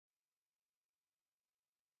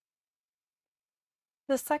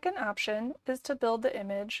The second option is to build the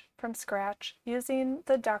image from scratch using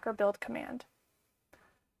the Docker build command.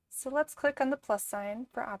 So let's click on the plus sign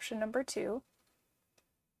for option number 2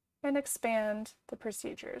 and expand the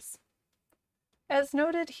procedures. As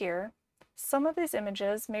noted here, some of these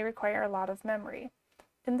images may require a lot of memory.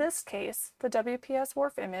 In this case, the WPS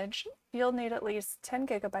WRF image, you'll need at least 10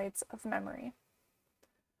 gigabytes of memory.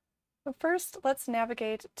 But first, let's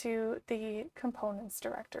navigate to the components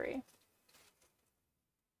directory.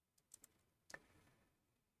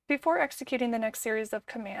 Before executing the next series of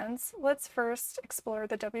commands, let's first explore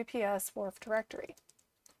the WPS WRF directory.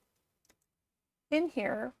 In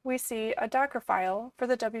here, we see a Docker file for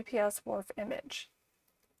the WPS WRF image.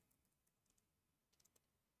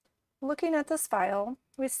 Looking at this file,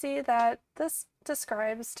 we see that this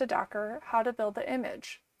describes to Docker how to build the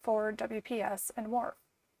image for WPS and WRF.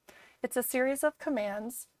 It's a series of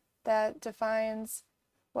commands that defines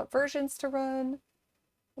what versions to run,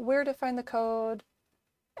 where to find the code,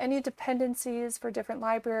 any dependencies for different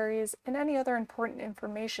libraries, and any other important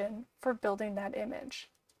information for building that image.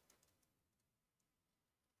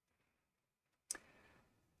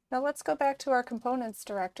 Now let's go back to our components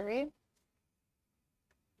directory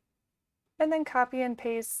and then copy and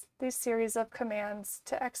paste these series of commands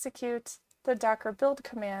to execute the Docker build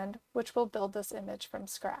command, which will build this image from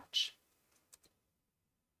scratch.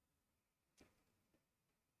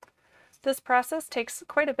 This process takes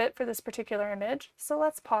quite a bit for this particular image, so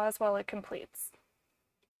let's pause while it completes.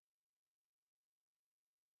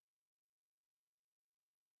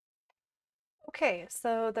 Okay,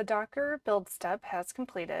 so the Docker build step has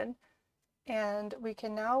completed, and we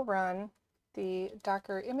can now run the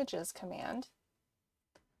Docker images command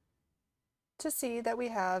to see that we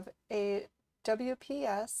have a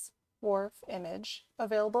WPS WRF image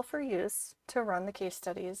available for use to run the case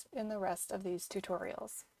studies in the rest of these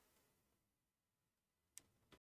tutorials.